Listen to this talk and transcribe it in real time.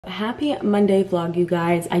happy Monday vlog, you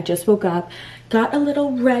guys. I just woke up, got a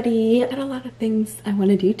little ready, got a lot of things I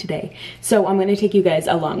want to do today. So I'm going to take you guys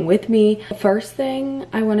along with me. First thing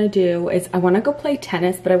I want to do is I want to go play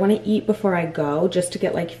tennis, but I want to eat before I go just to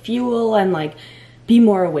get like fuel and like be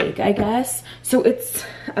more awake, I guess. So it's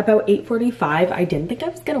about 8:45. I didn't think I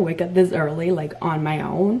was gonna wake up this early, like on my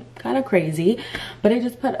own. Kind of crazy. But I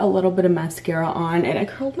just put a little bit of mascara on and I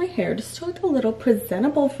curled my hair just to look a little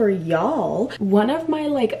presentable for y'all. One of my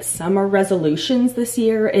like summer resolutions this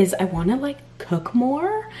year is I want to like cook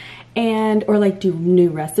more and or like do new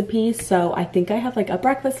recipes. So I think I have like a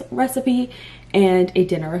breakfast recipe and a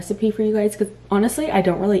dinner recipe for you guys, because honestly I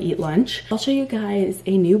don't really eat lunch. I'll show you guys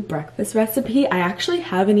a new breakfast recipe. I actually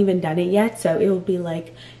haven't even done it yet, so it will be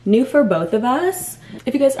like new for both of us.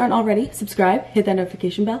 If you guys aren't already, subscribe, hit that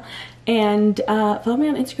notification bell, and follow me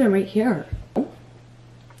on Instagram right here.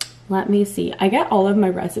 Let me see. I get all of my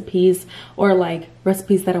recipes or like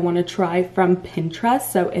recipes that I want to try from Pinterest.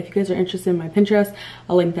 So if you guys are interested in my Pinterest,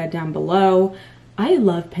 I'll link that down below. I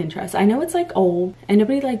love Pinterest. I know it's like old and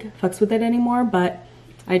nobody like fucks with it anymore, but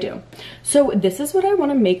I do. So this is what I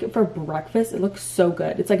want to make for breakfast. It looks so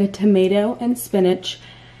good. It's like a tomato and spinach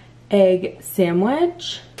egg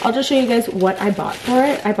sandwich. I'll just show you guys what I bought for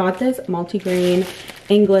it. I bought this multigrain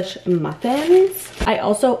English muffins. I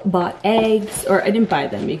also bought eggs, or I didn't buy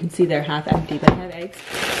them. You can see they're half empty, but I have eggs.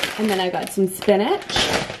 And then I got some spinach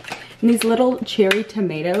and these little cherry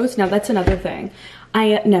tomatoes. Now that's another thing.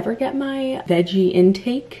 I never get my veggie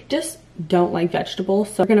intake. Just don't like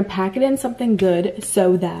vegetables. So we're gonna pack it in something good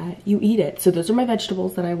so that you eat it. So those are my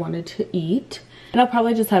vegetables that I wanted to eat. And I'll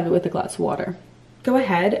probably just have it with a glass of water. Go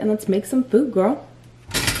ahead and let's make some food, girl.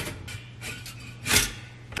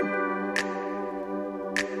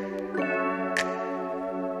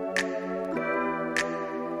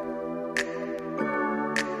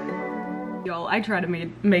 Y'all, I try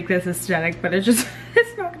to make this aesthetic, but it's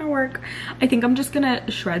not gonna work. I think I'm just gonna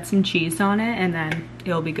shred some cheese on it and then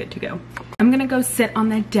it'll be good to go. I'm gonna go sit on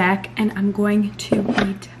the deck and I'm going to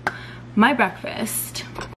eat my breakfast.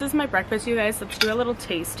 This is my breakfast, you guys. Let's do a little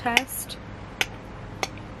taste test.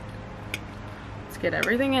 Let's get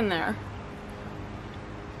everything in there.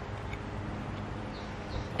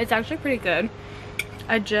 It's actually pretty good.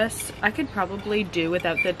 I could probably do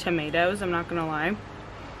without the tomatoes, I'm not gonna lie.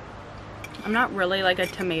 I'm not really like a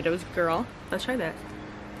tomatoes girl. Let's try this.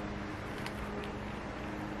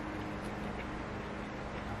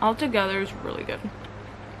 Altogether is really good.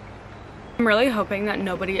 I'm really hoping that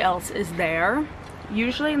nobody else is there.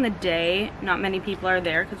 Usually in the day, not many people are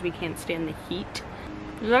there because we can't stand the heat.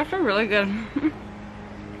 It's actually really good.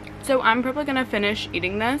 So I'm probably gonna finish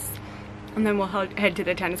eating this and then we'll head to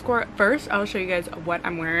the tennis court. First, I'll show you guys what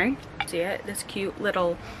I'm wearing. See it? This cute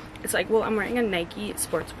little, it's like, well, I'm wearing a Nike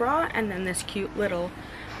sports bra and then this cute little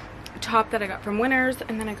top that I got from Winners,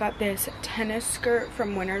 and then I got this tennis skirt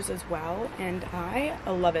from Winners as well, and I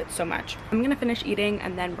love it so much. I'm gonna finish eating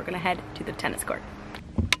and then we're gonna head to the tennis court.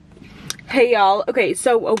 Hey y'all, okay,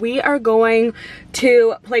 so we are going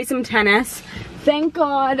to play some tennis. Thank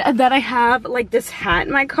God that I have like this hat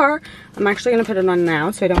in my car. I'm actually gonna put it on now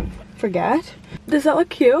so I don't forget. Does that look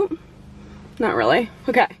cute? Not really.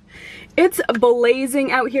 Okay. It's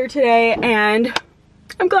blazing out here today and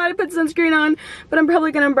I'm glad I put sunscreen on, but I'm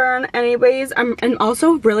probably gonna burn anyways. I'm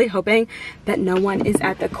also really hoping that no one is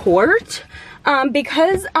at the court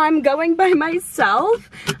because I'm going by myself.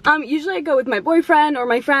 Usually I go with my boyfriend or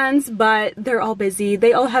my friends, but they're all busy.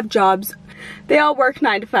 They all have jobs. They all work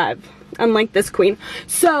 9 to 5, unlike this queen.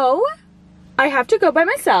 So I have to go by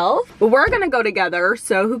myself. We're gonna go together,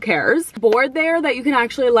 so who cares? Board there that you can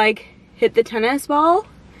actually like hit the tennis ball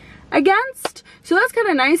against, so that's kind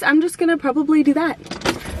of nice. I'm just gonna probably do that.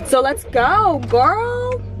 So let's go,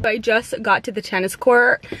 girl. I just got to the tennis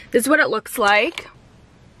court. This is what it looks like,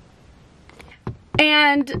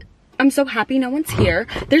 and I'm so happy no one's here.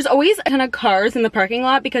 There's always a ton of cars in the parking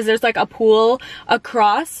lot because there's like a pool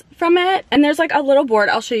across from it, and there's like a little board.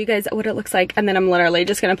 I'll show you guys what it looks like, and then I'm literally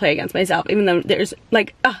just gonna play against myself, even though there's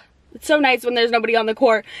like it's so nice when there's nobody on the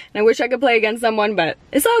court, and I wish I could play against someone, but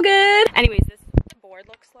it's all good. Anyways, this is what the board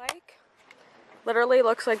looks like. Literally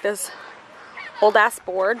looks like this old ass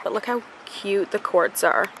board, but look how cute the courts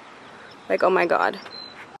are. Like, oh my god.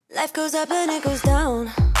 Life goes up and it goes down.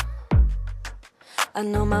 I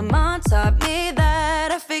know my mom taught me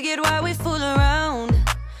that. I figured why we fool around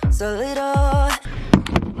so little.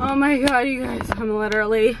 Oh my god, you guys, I'm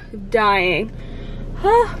literally dying.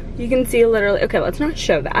 You can see literally, okay, let's not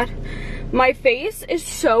show that, My face is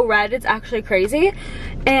so red, it's actually crazy.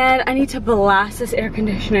 And I need to blast this air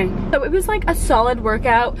conditioning. So it was like a solid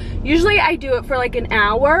workout. Usually I do it for like an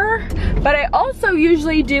hour, but I also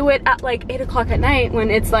usually do it at like 8 o'clock at night when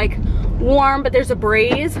it's like warm, but there's a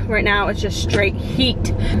breeze. Right now it's just straight heat.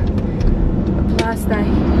 Blast the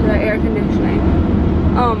air conditioning.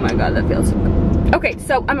 Oh my God, that feels so good. Okay,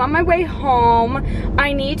 so I'm on my way home.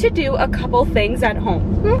 I need to do a couple things at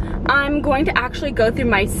home. I'm going to actually go through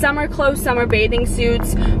my summer clothes, summer bathing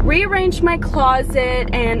suits, rearrange my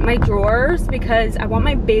closet and my drawers because I want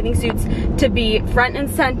my bathing suits to be front and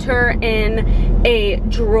center in a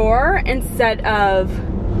drawer instead of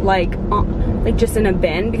like just in a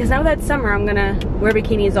bin, because now that summer I'm gonna wear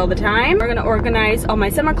bikinis all the time. We're gonna organize all my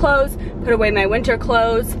summer clothes, put away my winter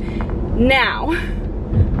clothes. Now,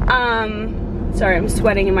 sorry, I'm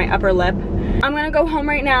sweating in my upper lip. I'm gonna go home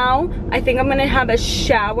right now. I think I'm gonna have a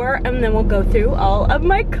shower and then we'll go through all of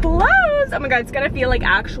my clothes. Oh my God, it's gonna feel like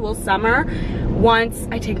actual summer once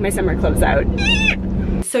I take my summer clothes out.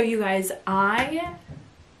 So you guys, I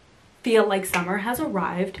feel like summer has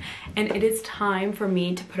arrived and it is time for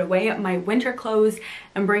me to put away my winter clothes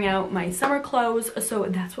and bring out my summer clothes. So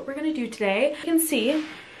that's what we're gonna do today. You can see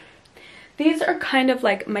these are kind of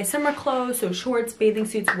like my summer clothes, so shorts, bathing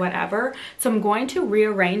suits, whatever. So I'm going to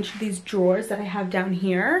rearrange these drawers that I have down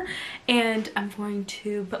here, and I'm going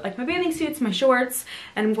to put like my bathing suits, my shorts,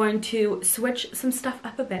 and I'm going to switch some stuff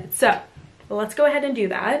up a bit. So let's go ahead and do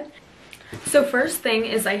that. So first thing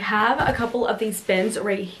is I have a couple of these bins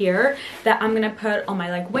right here that I'm gonna put all my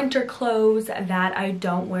like winter clothes that I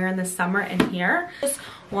don't wear in the summer in here. Just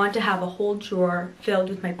want to have a whole drawer filled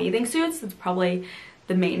with my bathing suits. That's probably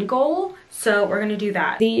the main goal, so we're gonna do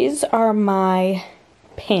that. These are my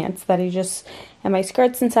pants that and my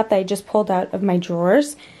skirts and stuff that I just pulled out of my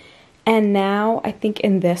drawers, and now I think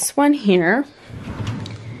in this one here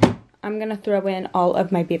I'm gonna throw in all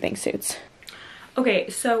of my bathing suits. Okay,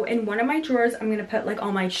 so in one of my drawers I'm gonna put like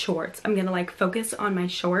all my shorts. I'm gonna like focus on my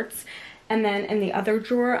shorts, and then in the other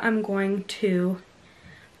drawer I'm going to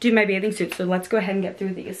do my bathing suits. So let's go ahead and get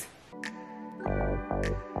through these.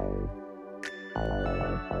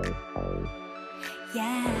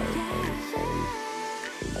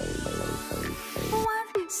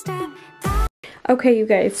 Okay, you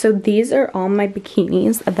guys, so these are all my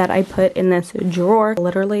bikinis that I put in this drawer.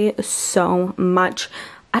 Literally so much.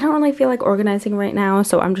 I don't really feel like organizing right now,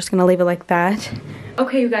 so I'm just gonna leave it like that.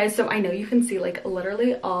 Okay, you guys, so I know you can see like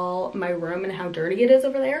literally all my room and how dirty it is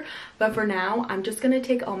over there, but for now I'm just gonna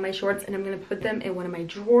take all my shorts and I'm gonna put them in one of my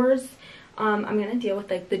drawers. I'm gonna deal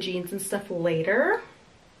with like the jeans and stuff later.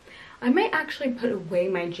 I might actually put away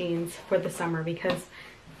my jeans for the summer because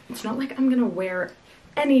it's not like I'm gonna wear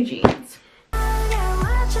any jeans.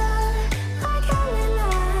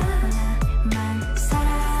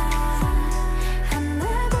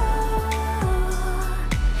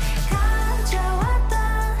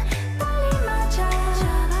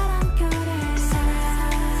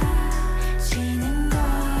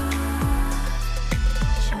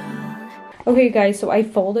 Okay guys, so I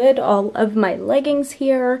folded all of my leggings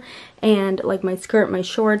here and like my skirt, my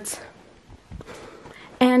shorts,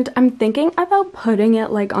 and I'm thinking about putting it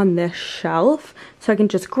like on this shelf so I can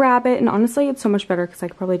just grab it. And honestly it's so much better because I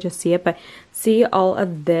could probably just see it, but see all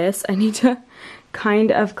of this I need to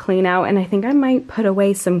kind of clean out, and I think I might put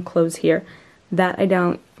away some clothes here that I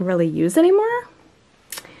don't really use anymore.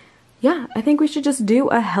 Yeah, I think we should just do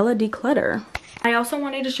a hella declutter. I also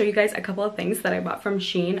wanted to show you guys a couple of things that I bought from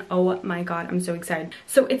Shein. Oh my God, I'm so excited.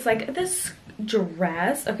 So it's like this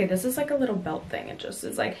dress. Okay, this is like a little belt thing. It just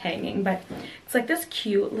is like hanging, but it's like this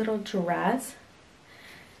cute little dress.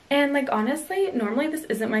 And like honestly, normally this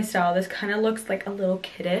isn't my style. This kind of looks like a little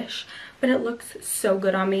kiddish, but it looks so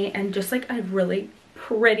good on me and just like a really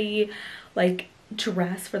pretty like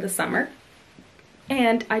dress for the summer.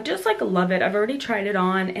 And I just like love it. I've already tried it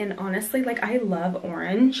on, and honestly like I love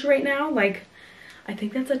orange right now. Like I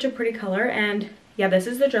think that's such a pretty color. And yeah, this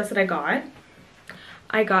is the dress that I got.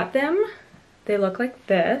 I got them. They look like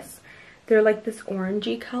this. They're like this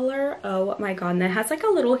orangey color. Oh my God. And it has like a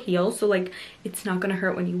little heel, so like it's not gonna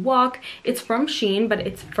hurt when you walk. It's from Shein, but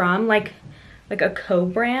it's from like a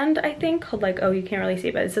co-brand, I think, called like, oh, you can't really see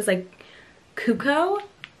it, but it says like Kuko.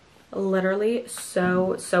 Literally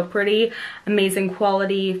so pretty, amazing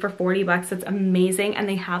quality for 40 bucks. That's amazing. And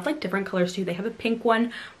they have like different colors too. They have a pink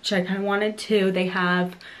one, which I kind of wanted too. They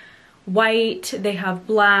have white, they have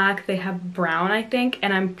black, they have brown, I think,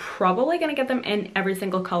 and I'm probably gonna get them in every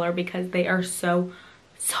single color because they are so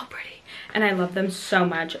pretty and I love them so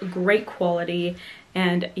much. Great quality,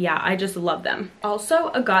 And yeah, I just love them.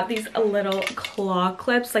 Also, I got these little claw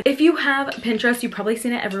clips. Like, if you have Pinterest, you've probably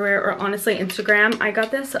seen it everywhere, or honestly Instagram. I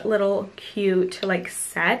got this little cute like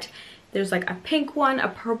set. There's like a pink one, a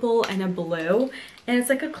purple, and a blue. And it's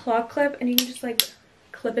like a claw clip, and you can just like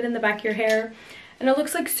clip it in the back of your hair. And it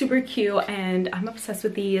looks like super cute, and I'm obsessed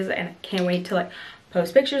with these, and I can't wait to like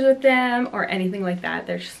post pictures with them or anything like that.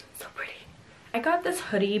 They're just so pretty. I got this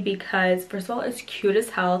hoodie because first of all, it's cute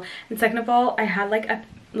as hell, and second of all, I had like a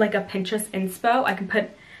Pinterest inspo. I can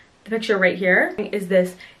put the picture right here. Is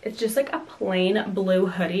this? It's just like a plain blue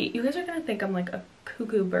hoodie. You guys are gonna think I'm like a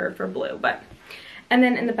cuckoo bird for blue, but. And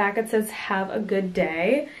then in the back it says "Have a good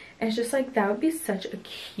day." And it's just like, that would be such a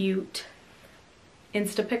cute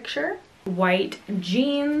Insta picture. White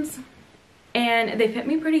jeans, and they fit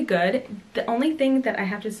me pretty good. The only thing that I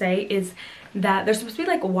have to say is that they're supposed to be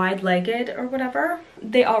like wide-legged or whatever.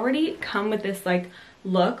 They already come with this like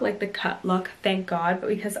look, like the cut look, thank God, but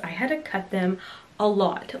because I had to cut them a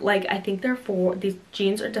lot, like I think these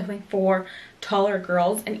jeans are definitely for taller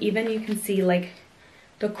girls. And even you can see like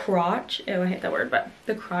the crotch, oh I hate that word, but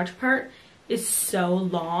the crotch part is so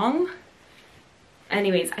long.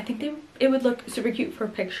 Anyways, I think it would look super cute for a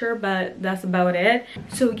picture, but that's about it.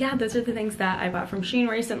 So yeah, those are the things that I bought from Shein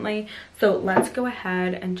recently. So let's go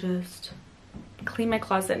ahead and just clean my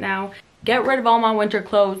closet now, get rid of all my winter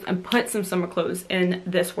clothes, and put some summer clothes in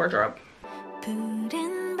this wardrobe.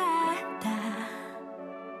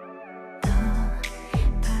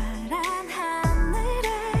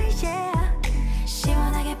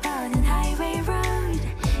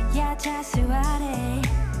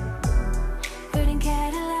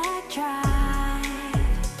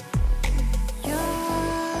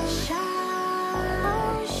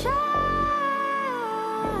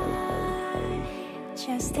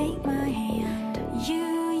 Just take my hand.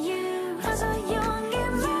 You 어서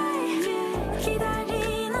용기를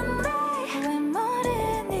기다리는데 왜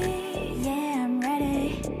모르니? Yeah, I'm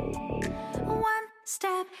ready. One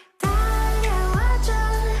step 달려와줘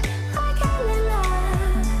like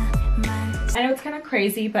I know it's kind of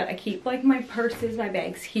crazy, but I keep like my purses, my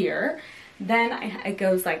bags here. Then it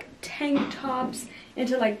goes like tank tops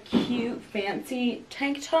into like cute fancy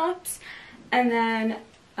tank tops, and then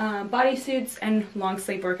bodysuits and long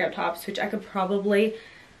sleeve workout tops, which I could probably,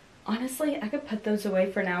 honestly, I could put those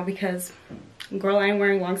away for now because girl, I'm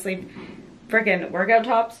wearing long sleeve freaking workout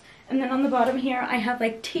tops. And then on the bottom here I have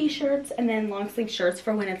like t-shirts and then long sleeve shirts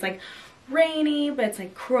for when it's like rainy, but it's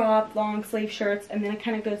like cropped long sleeve shirts. And then it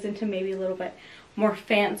kind of goes into maybe a little bit more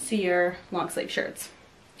fancier long sleeve shirts.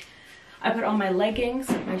 I put all my leggings,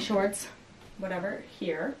 my shorts, whatever,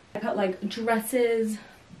 here. I put like dresses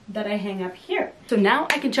that I hang up here. So now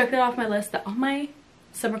I can check that off my list that all my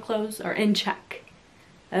summer clothes are in check.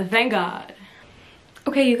 Thank God.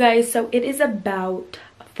 Okay, you guys, so it is about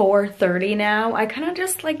 4:30 now. I kind of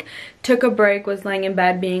just like took a break, was laying in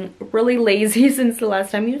bed being really lazy since the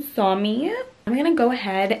last time you saw me. I'm gonna go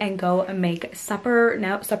ahead and go and make supper.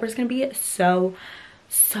 Now supper's gonna be so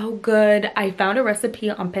good. I found a recipe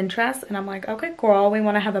on Pinterest and I'm like, okay girl, we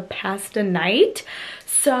want to have a pasta night,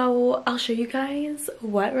 so I'll show you guys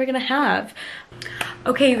what we're gonna have.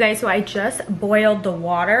 Okay you guys, so I just boiled the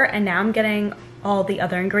water and now I'm getting all the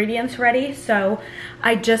other ingredients ready. So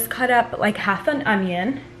I just cut up like half an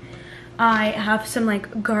onion. I have some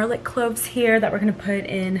like garlic cloves here that we're gonna put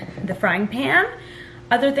in the frying pan.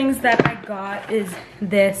 Other things that I got is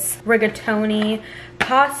this rigatoni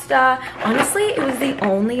pasta. Honestly, it was the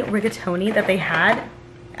only rigatoni that they had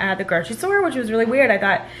at the grocery store, which was really weird. I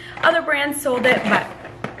thought other brands sold it, but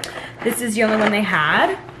this is the only one they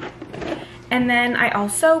had. And then I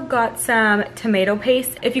also got some tomato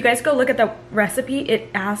paste. If you guys go look at the recipe, it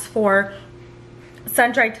asks for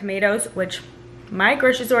sun-dried tomatoes, which my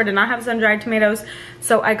grocery store did not have sun-dried tomatoes.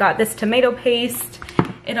 So I got this tomato paste.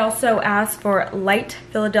 It also asks for light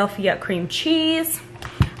Philadelphia cream cheese.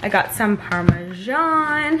 I got some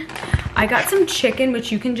Parmesan. I got some chicken,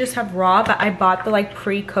 which you can just have raw, but I bought the like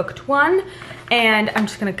pre-cooked one. And I'm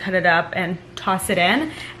just gonna cut it up and toss it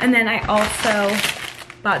in. And then I also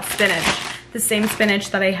bought spinach, the same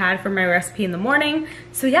spinach that I had for my recipe in the morning.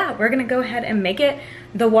 So yeah, we're gonna go ahead and make it.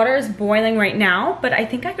 The water is boiling right now, but I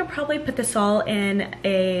think I could probably put this all in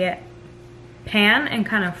a pan and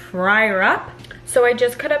kind of fry her up. So I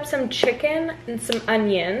just cut up some chicken and some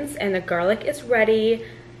onions, and the garlic is ready.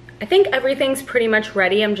 I think everything's pretty much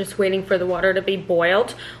ready. I'm just waiting for the water to be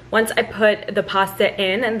boiled. Once I put the pasta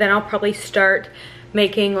in, and then I'll probably start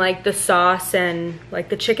making like the sauce and like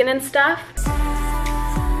the chicken and stuff.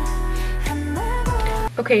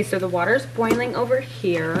 Okay, so the water's boiling over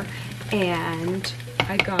here, and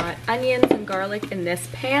I got onions and garlic in this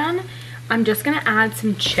pan. I'm just gonna add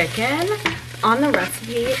some chicken. On the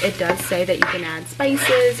recipe, it does say that you can add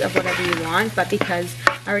spices of whatever you want, but because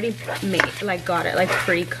I already got it like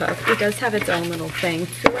pre-cooked, it does have its own little thing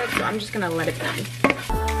to it, so I'm just gonna let it be.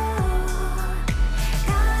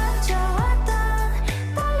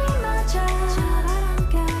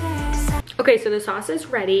 Okay, so the sauce is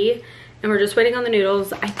ready, and we're just waiting on the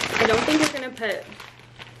noodles. I don't think we're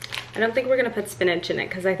gonna put spinach in it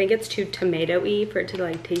because I think it's too tomato-y for it to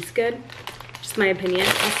like taste good. Just my opinion.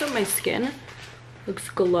 Also, my skin looks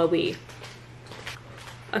glowy.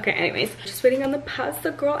 Okay, anyways, just waiting on the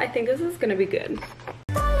pasta, girl. I think this is gonna be good.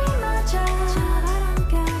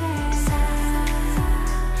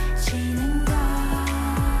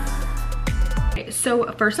 Okay, so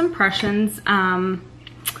first impressions,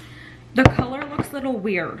 the color looks a little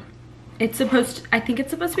weird. It's I think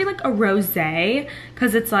it's supposed to be like a rosé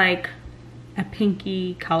because it's like a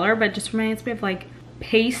pinky color, but it just reminds me of like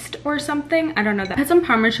paste or something. I don't know. That has some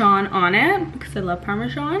Parmesan on it because I love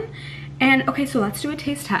Parmesan. And okay, so let's do a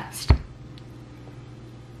taste test.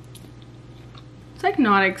 It's like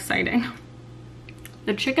not exciting.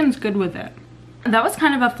 The chicken's good with it. That was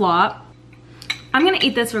kind of a flop. I'm gonna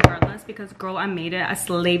eat this regardless because girl, I made it. I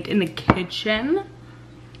slaved in the kitchen.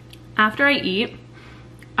 After I eat,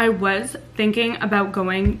 I was thinking about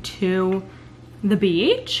going to the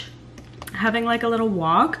beach, having like a little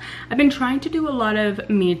walk. I've been trying to do a lot of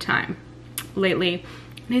me time lately,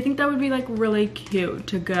 and I think that would be like really cute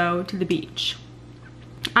to go to the beach.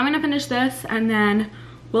 I'm gonna finish this and then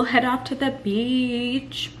we'll head off to the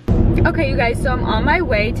beach. Okay, you guys, so I'm on my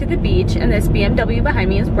way to the beach and this BMW behind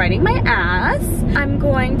me is riding my ass. I'm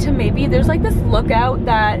going to there's like this lookout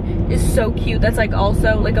that is so cute that's like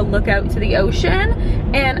also like a lookout to the ocean,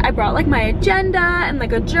 and I brought like my agenda and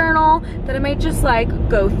like a journal that I might just like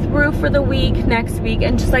go through for the week next week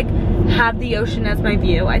and just like have the ocean as my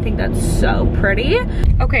view. I think that's so pretty.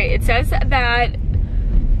 Okay, it says that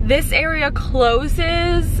this area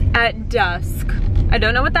closes at dusk. I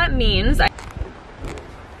don't know what that means.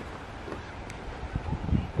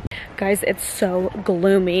 Guys, it's so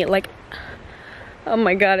gloomy. Like, oh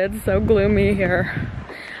my god, it's so gloomy here.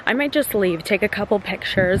 I might just leave, take a couple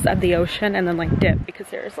pictures of the ocean and then like dip, because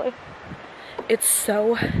seriously, it's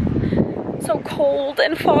so cold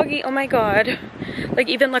and foggy. Oh my god. Like,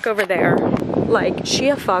 even look over there. Like, she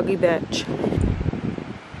a foggy bitch.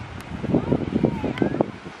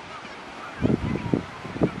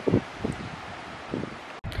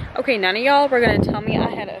 Okay, none of y'all were gonna tell me I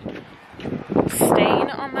had a stain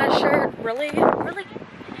on my shirt. Really? Really?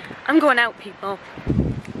 I'm going out, people.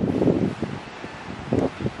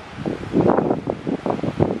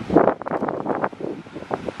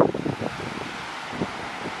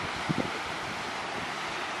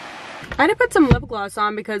 I had to put some lip gloss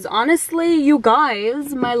on because honestly, you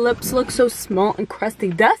guys, my lips look so small and crusty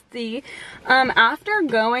dusty. After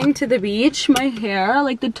going to the beach, my hair,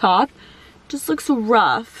 like the top, just looks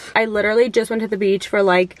rough. I literally just went to the beach for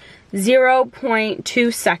like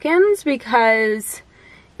 0.2 seconds because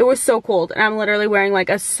it was so cold, and I'm literally wearing like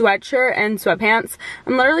a sweatshirt and sweatpants.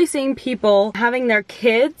 I'm literally seeing people having their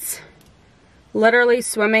kids literally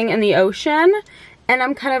swimming in the ocean, and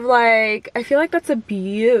I'm kind of like, I feel like that's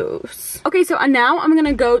abuse. Okay, so now I'm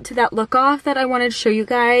gonna go to that look off that I wanted to show you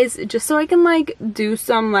guys, just so I can like do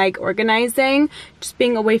some like organizing, just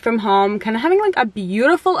being away from home, kind of having like a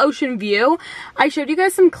beautiful ocean view. I showed you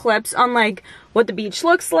guys some clips on like what the beach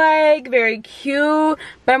looks like, very cute,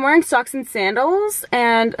 but I'm wearing socks and sandals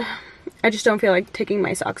and I just don't feel like taking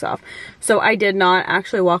my socks off. So I did not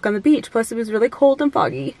actually walk on the beach, plus it was really cold and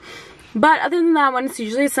foggy. But other than that, when it's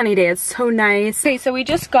usually a sunny day, it's so nice. Okay, so we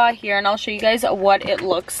just got here and I'll show you guys what it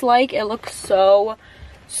looks like. It looks so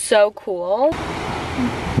cool.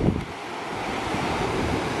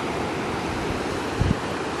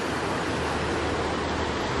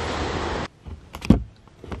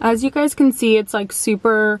 As you guys can see, it's like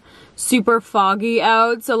super foggy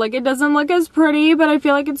out, so like it doesn't look as pretty, but I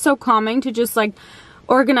feel like it's so calming to just like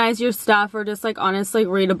organize your stuff or just like honestly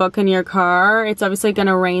read a book in your car. It's obviously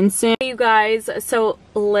gonna rain soon. Hey you guys, so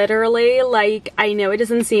literally, like, I know it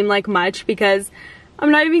doesn't seem like much because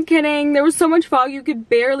I'm not even kidding, there was so much fog you could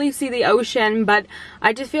barely see the ocean, but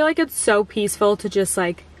I just feel like it's so peaceful to just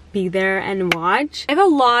like be there and watch. I have a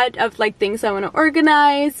lot of like things I want to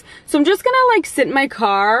organize, so I'm just gonna like sit in my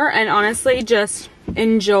car and honestly just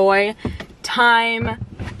enjoy time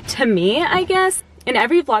to me, I guess. In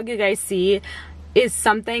every vlog you guys see is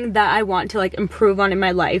something that I want to like improve on in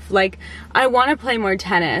my life. Like, I want to play more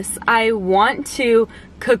tennis, I want to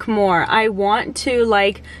cook more, I want to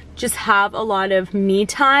like just have a lot of me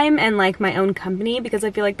time and like my own company, because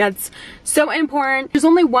I feel like that's so important. There's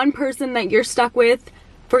only one person that you're stuck with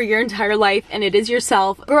for your entire life, and it is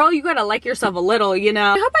yourself. Girl, you gotta like yourself a little, you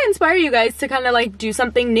know? I hope I inspire you guys to kind of like do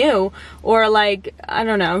something new, or like, I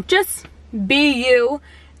don't know, just be you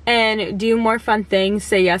and do more fun things,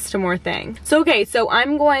 say yes to more things. So okay, so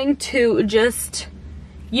I'm going to just,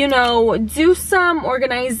 you know, do some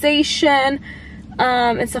organization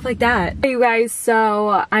and stuff like that. Hey you guys,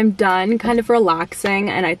 so I'm done kind of relaxing,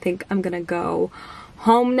 and I think I'm gonna go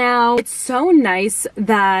home now. It's so nice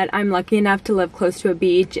that I'm lucky enough to live close to a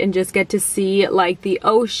beach and just get to see like the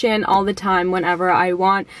ocean all the time whenever I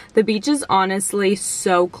want. The beach is honestly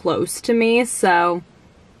so close to me, so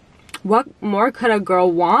what more could a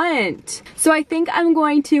girl want? So I think I'm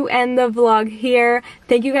going to end the vlog here.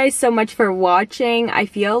 Thank you guys so much for watching. I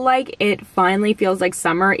feel like it finally feels like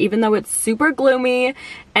summer, even though it's super gloomy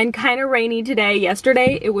and kind of rainy today.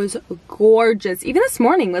 Yesterday it was gorgeous. Even this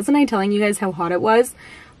morning, wasn't I telling you guys how hot it was?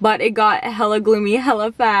 But it got hella gloomy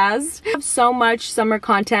hella fast. I have so much summer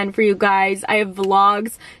content for you guys. I have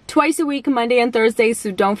vlogs twice a week, Monday and Thursday, so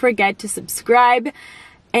don't forget to subscribe.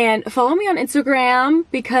 And follow me on Instagram,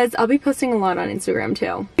 because I'll be posting a lot on Instagram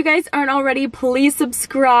too. If you guys aren't already, please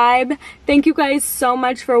subscribe. Thank you guys so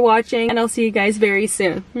much for watching, and I'll see you guys very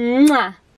soon. Mwah!